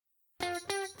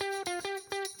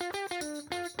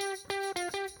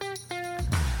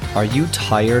Are you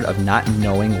tired of not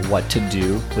knowing what to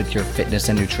do with your fitness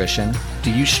and nutrition? Do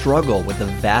you struggle with the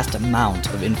vast amount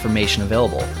of information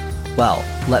available? Well,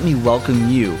 let me welcome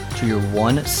you to your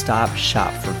one-stop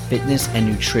shop for fitness and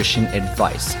nutrition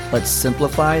advice. Let's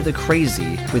simplify the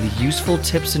crazy with useful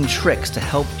tips and tricks to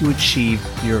help you achieve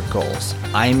your goals.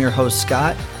 I am your host,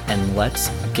 Scott, and let's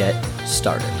get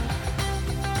started.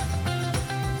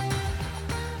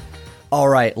 All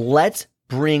right, let's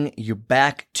bring you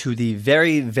back to the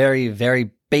very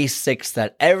basics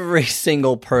that every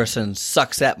single person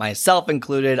sucks at, myself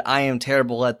included. I am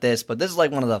terrible at this, but this is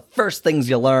like one of the first things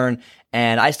you learn,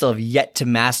 and I still have yet to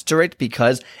master it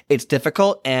because it's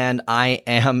difficult and I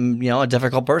am, a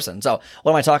difficult person. So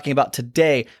what am I talking about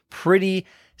today? Pretty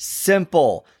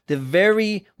simple.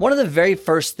 One of the very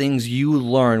first things you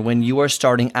learn when you are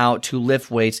starting out to lift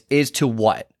weights is to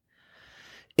what?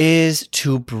 Is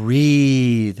to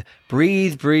breathe.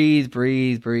 Breathe.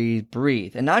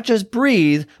 And not just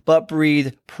breathe, but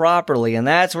breathe properly. And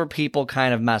that's where people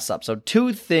kind of mess up. So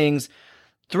three things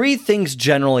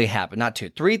generally happen. Not two.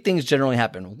 Three things generally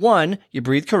happen. One, you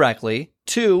breathe correctly.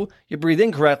 Two, you breathe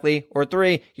incorrectly. Or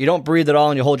three, you don't breathe at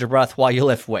all and you hold your breath while you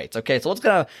lift weights. Okay, so let's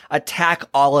kind of attack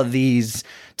all of these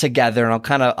together, and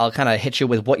I'll kind of hit you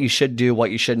with what you should do,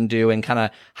 what you shouldn't do, and kind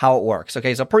of how it works.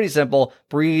 Okay, so pretty simple.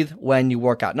 Breathe when you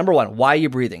work out. Number one, why are you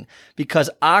breathing? Because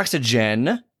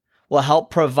oxygen will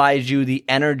help provide you the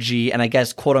energy and I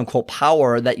guess quote unquote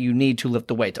power that you need to lift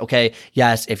the weight. Okay.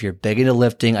 Yes. If you're big into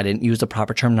lifting, I didn't use the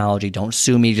proper terminology. Don't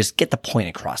sue me. Just get the point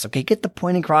across. Okay. Get the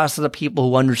point across to the people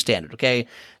who understand it. Okay.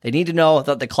 They need to know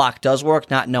that the clock does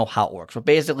work, not know how it works. But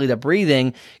basically the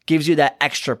breathing gives you that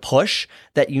extra push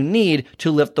that you need to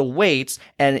lift the weights,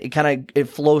 and it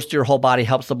flows through your whole body,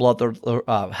 helps the blood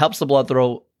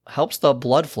flow.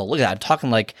 Look at that. I'm talking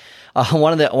like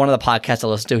one of the podcasts I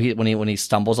listen to. When he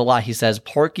stumbles a lot, he says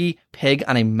Porky Pig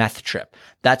on a meth trip.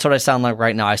 That's what I sound like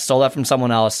right now. I stole that from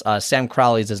someone else. Sam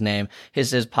Crowley is his name.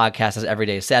 His podcast is Every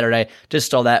Day Saturday. Just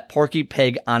stole that. Porky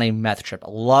Pig on a meth trip.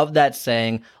 Love that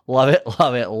saying. Love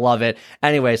it.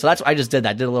 Anyway, so that's what I just did.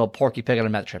 That did a little Porky Pig on a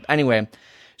meth trip. Anyway.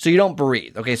 So you don't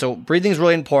breathe. Okay, so breathing is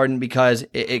really important because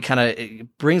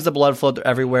it brings the blood flow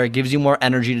everywhere, it gives you more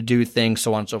energy to do things,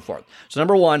 so on and so forth. So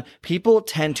number one, people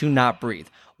tend to not breathe.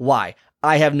 Why?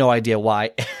 I have no idea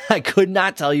why. I could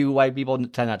not tell you why people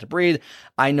tend not to breathe.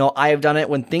 I know I have done it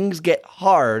when things get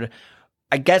hard.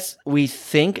 I guess we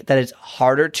think that it's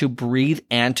harder to breathe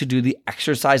and to do the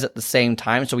exercise at the same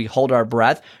time. So we hold our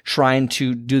breath trying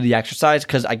to do the exercise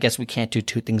because I guess we can't do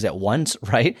two things at once,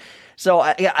 right? So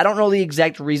I don't know the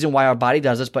exact reason why our body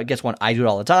does this, but guess what? I do it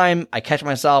all the time. I catch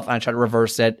myself and I try to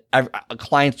reverse it.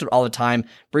 Clients do it all the time.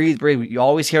 Breathe. You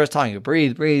always hear us telling you,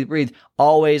 breathe.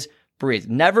 Always breathe.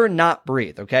 Never not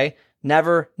breathe, okay?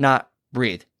 Never not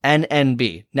breathe.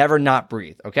 NNB. Never not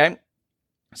breathe, okay?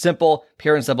 Simple,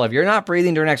 pure and simple. If you're not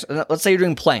breathing during let's say you're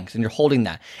doing planks and you're holding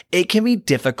that, it can be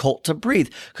difficult to breathe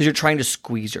because you're trying to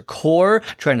squeeze your core,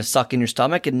 trying to suck in your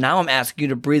stomach. And now I'm asking you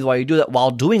to breathe while you do that.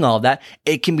 While doing all of that,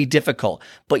 it can be difficult,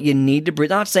 but you need to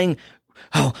breathe. I'm not saying,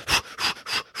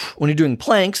 when you're doing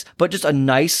planks, but just a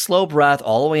nice slow breath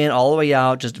all the way in, all the way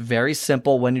out, just very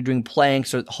simple when you're doing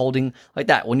planks or holding like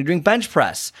that. When you're doing bench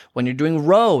press, when you're doing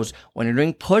rows, when you're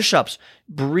doing push-ups,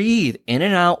 breathe in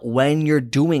and out when you're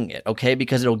doing it, okay?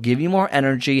 Because it'll give you more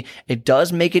energy. It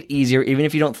does make it easier. Even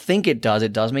if you don't think it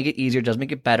does make it easier, it does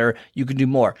make it better. You can do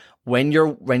more. When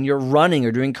you're running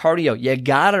or doing cardio, you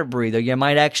gotta breathe or you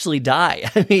might actually die.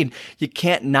 I mean, you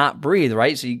can't not breathe,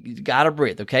 right? So you gotta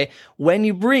breathe, okay? When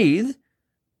you breathe,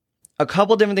 a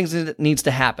couple different things needs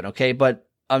to happen, okay? But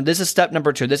this is step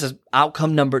number two. This is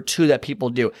outcome number two that people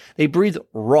do. They breathe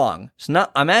wrong.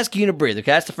 I'm asking you to breathe,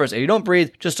 okay? That's the first. If you don't breathe,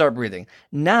 just start breathing.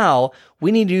 Now,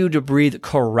 we need you to breathe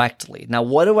correctly. Now,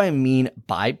 what do I mean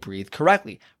by breathe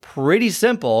correctly? Pretty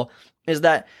simple is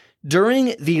that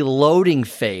during the loading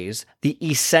phase, the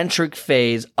eccentric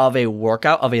phase of a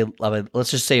workout, of a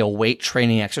let's just say a weight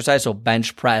training exercise, so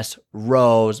bench press,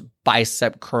 rows,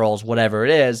 bicep curls, whatever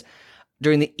it is,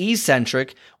 during the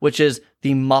eccentric, which is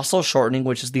the muscle shortening,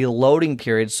 which is the loading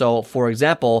period. So for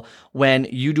example, when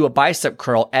you do a bicep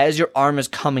curl, as your arm is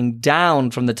coming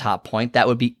down from the top point, that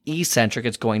would be eccentric.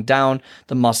 It's going down.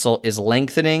 The muscle is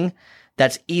lengthening.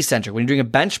 That's eccentric. When you're doing a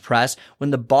bench press, when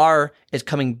the bar is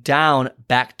coming down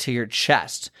back to your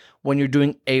chest. When you're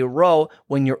doing a row,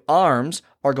 when your arms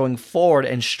are going forward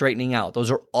and straightening out. Those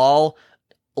are all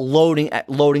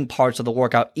loading parts of the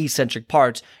workout, eccentric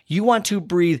parts. You want to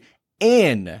breathe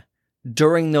in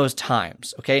during those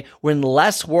times, okay? When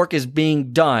less work is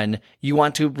being done, you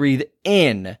want to breathe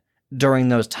in during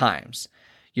those times.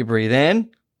 You breathe in,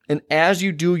 and as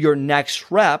you do your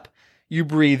next rep, you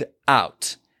breathe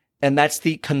out. And that's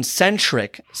the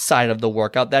concentric side of the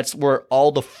workout. That's where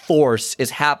all the force is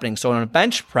happening. So on a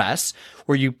bench press,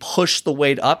 where you push the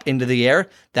weight up into the air,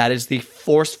 that is the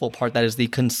forceful part. That is the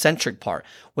concentric part.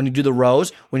 When you do the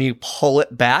rows, when you pull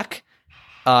it back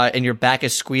and your back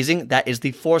is squeezing, that is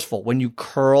the forceful. When you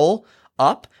curl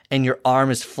up and your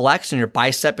arm is flexed and your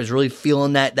bicep is really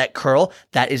feeling that curl,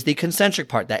 that is the concentric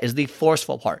part. That is the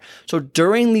forceful part. So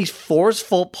during the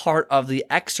forceful part of the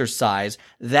exercise,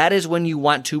 that is when you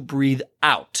want to breathe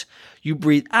out. You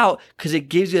breathe out because it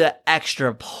gives you that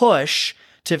extra push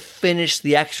to finish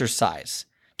the exercise,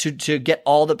 to get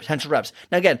all the potential reps.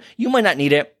 Now again, you might not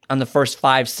need it on the first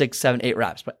 5, 6, 7, 8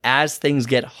 reps, but as things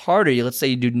get harder, let's say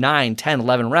you do 9, 10,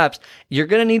 11 reps, you're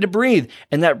going to need to breathe.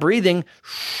 And that breathing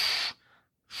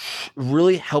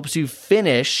really helps you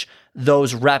finish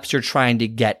those reps you're trying to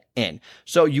get in.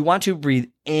 So you want to breathe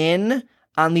in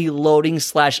on the loading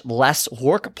 / less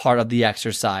work part of the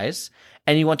exercise,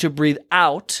 and you want to breathe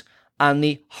out on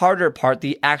the harder part,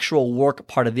 the actual work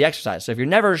part of the exercise. So if you're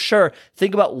never sure,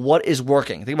 think about what is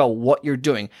working. Think about what you're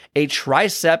doing. A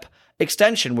tricep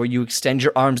extension where you extend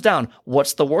your arms down.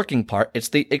 What's the working part? It's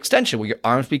the extension where your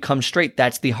arms become straight.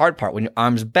 That's the hard part. When your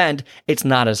arms bend, it's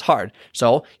not as hard.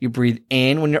 So you breathe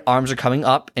in when your arms are coming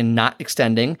up and not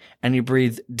extending, and you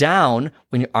breathe down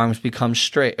when your arms become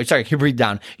straight. You breathe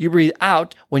down. You breathe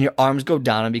out when your arms go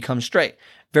down and become straight.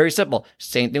 Very simple.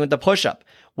 Same thing with the push-up.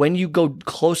 When you go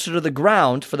closer to the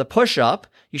ground for the push-up,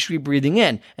 you should be breathing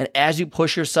in. And as you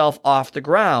push yourself off the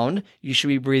ground, you should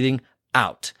be breathing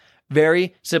out.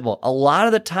 Very simple. A lot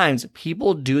of the times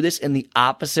people do this in the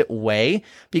opposite way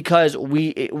because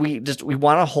we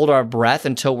want to hold our breath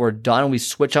until we're done. We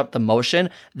switch up the motion.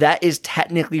 That is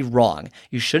technically wrong.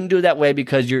 You shouldn't do it that way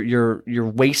because you're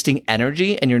wasting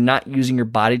energy and you're not using your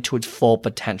body to its full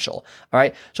potential. All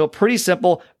right. So pretty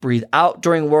simple. Breathe out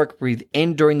during work, breathe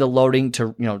in during the loading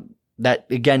to, that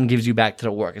again gives you back to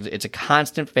the work. It's a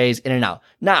constant phase in and out.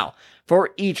 Now,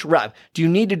 for each rep, do you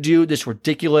need to do this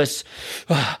ridiculous,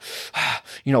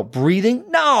 breathing?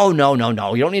 No.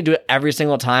 You don't need to do it every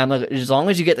single time. Like, as long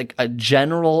as you get a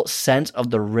general sense of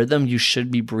the rhythm you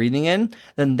should be breathing in,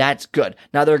 then that's good.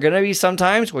 Now, there are going to be some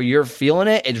times where you're feeling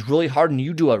it. It's really hard and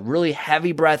you do a really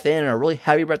heavy breath in and a really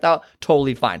heavy breath out.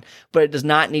 Totally fine. But it does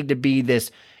not need to be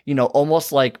this,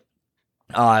 almost like,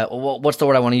 what's the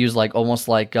word I want to use? Like almost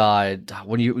like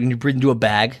when you breathe into a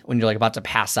bag when you're like about to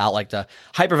pass out, like the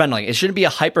hyperventilating. It shouldn't be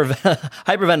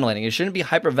hyperventilating. It shouldn't be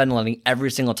hyperventilating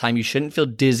every single time. You shouldn't feel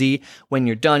dizzy when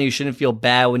you're done. You shouldn't feel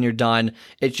bad when you're done.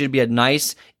 It should be a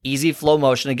nice, easy flow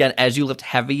motion. Again, as you lift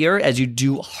heavier, as you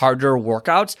do harder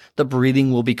workouts, the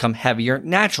breathing will become heavier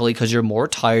naturally because you're more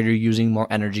tired. You're using more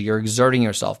energy. You're exerting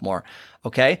yourself more.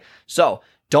 Okay, so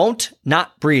don't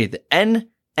not breathe.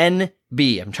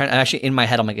 NNB. I'm actually in my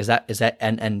head. I'm like, is that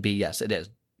NNB? Yes, it is.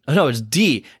 Oh, no, it's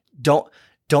D. Don't.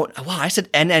 Wow, I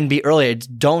said NNB earlier. It's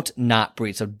don't not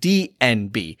breathe. So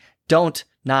DNB. Don't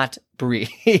not breathe.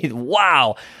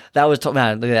 Wow. That was,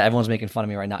 man, look at that. Everyone's making fun of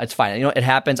me right now. It's fine. It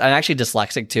happens. I'm actually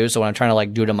dyslexic too. So when I'm trying to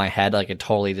do it in my head, it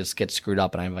totally just gets screwed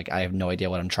up. And I'm like, I have no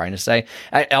idea what I'm trying to say.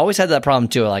 I always had that problem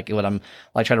too. Like when I'm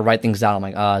trying to write things down, I'm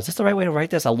like, is this the right way to write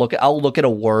this? I'll look at a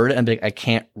word and be like, I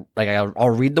can't, I'll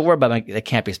read the word, but it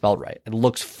can't be spelled right. It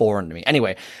looks foreign to me.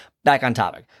 Anyway, back on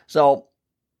topic. So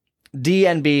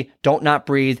DNB, don't not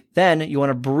breathe. Then you want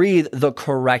to breathe the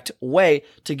correct way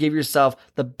to give yourself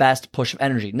the best push of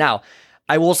energy. Now,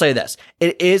 I will say this.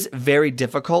 It is very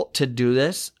difficult to do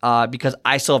this because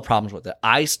I still have problems with it.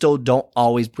 I still don't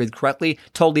always breathe correctly.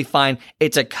 Totally fine.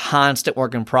 It's a constant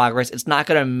work in progress. It's not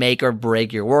going to make or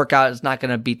break your workout. It's not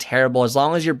going to be terrible. As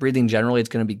long as you're breathing generally, it's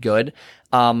going to be good.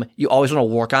 You always want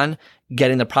to work on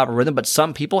getting the proper rhythm, but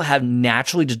some people have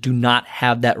naturally just do not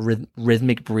have that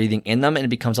rhythmic breathing in them, and it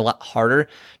becomes a lot harder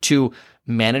to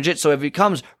manage it. So if it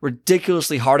becomes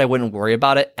ridiculously hard, I wouldn't worry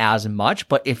about it as much,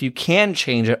 but if you can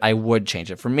change it, I would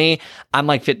change it. For me, I'm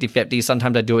like 50-50.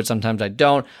 Sometimes I do it, sometimes I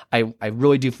don't. I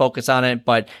really do focus on it,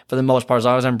 but for the most part, as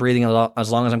long as I'm breathing, as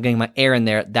long as I'm getting my air in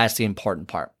there, that's the important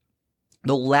part.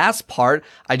 The last part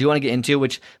I do want to get into,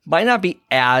 which might not be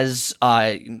as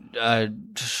part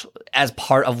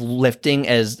of lifting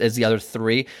as the other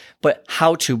three, but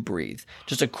how to breathe.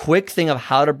 Just a quick thing of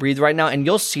how to breathe right now. And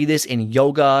you'll see this in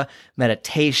yoga,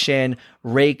 meditation,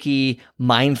 Reiki,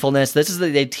 mindfulness.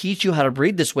 They teach you how to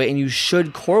breathe this way, and you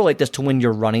should correlate this to when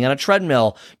you're running on a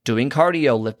treadmill, doing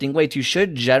cardio, lifting weights. You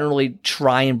should generally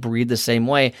try and breathe the same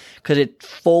way because it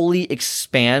fully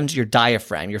expands your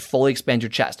diaphragm. You fully expand your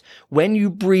chest. When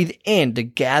you breathe in to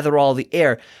gather all the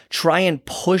air, try and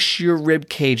push your rib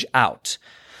cage out.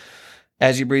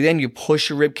 As you breathe in, you push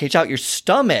your rib cage out. Your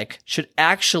stomach should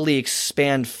actually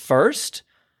expand first,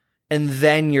 and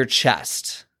then your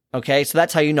chest. Okay, so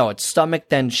that's how you know it's stomach,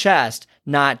 then chest,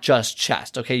 not just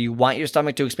chest. Okay, you want your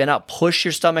stomach to expand out. Push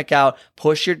your stomach out,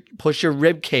 push your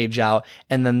rib cage out,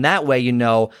 and then that way you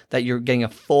know that you're getting a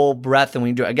full breath. And when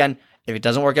you do it, again, if it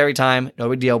doesn't work every time, no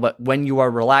big deal. But when you are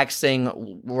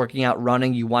relaxing, working out,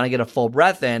 running, you want to get a full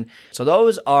breath in. So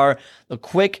those are the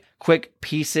quick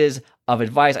pieces of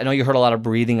advice. I know you heard a lot of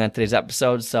breathing on today's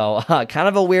episode, so kind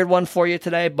of a weird one for you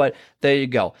today, but there you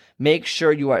go. Make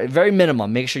sure you are, very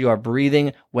minimum, make sure you are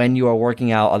breathing when you are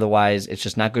working out. Otherwise, it's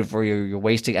just not good for you. You're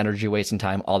wasting energy, wasting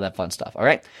time, all that fun stuff. All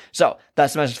right. So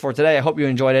that's the message for today. I hope you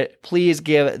enjoyed it. Please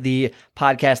give the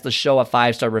podcast, the show, a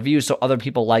 5-star review so other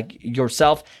people like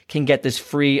yourself can get this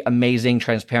free, amazing,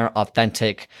 transparent,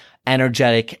 authentic,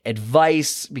 energetic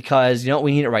advice, because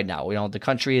we need it right now. The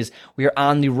country we are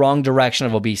on the wrong direction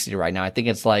of obesity right now. I think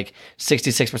it's like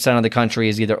 66% of the country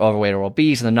is either overweight or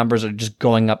obese, and the numbers are just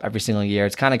going up every single year.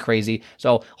 It's kind of crazy.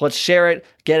 So let's share it,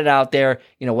 get it out there,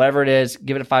 whatever it is,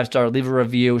 give it a 5-star, leave a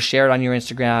review, share it on your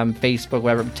Instagram, Facebook,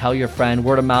 whatever, tell your friend,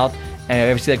 word of mouth. And if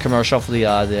you ever see the commercial for the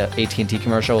AT&T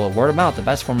commercial, word of mouth, the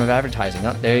best form of advertising.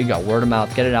 Oh, there you go, word of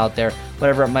mouth, get it out there,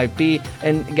 whatever it might be.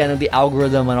 And again, the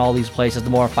algorithm and all these places, the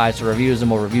more 5-star reviews, the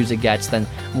more reviews it gets, then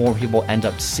more people end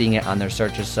up seeing it on their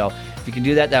searches. So if you can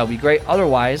do that, that would be great.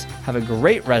 Otherwise, have a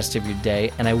great rest of your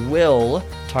day, and I will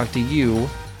talk to you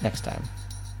next time.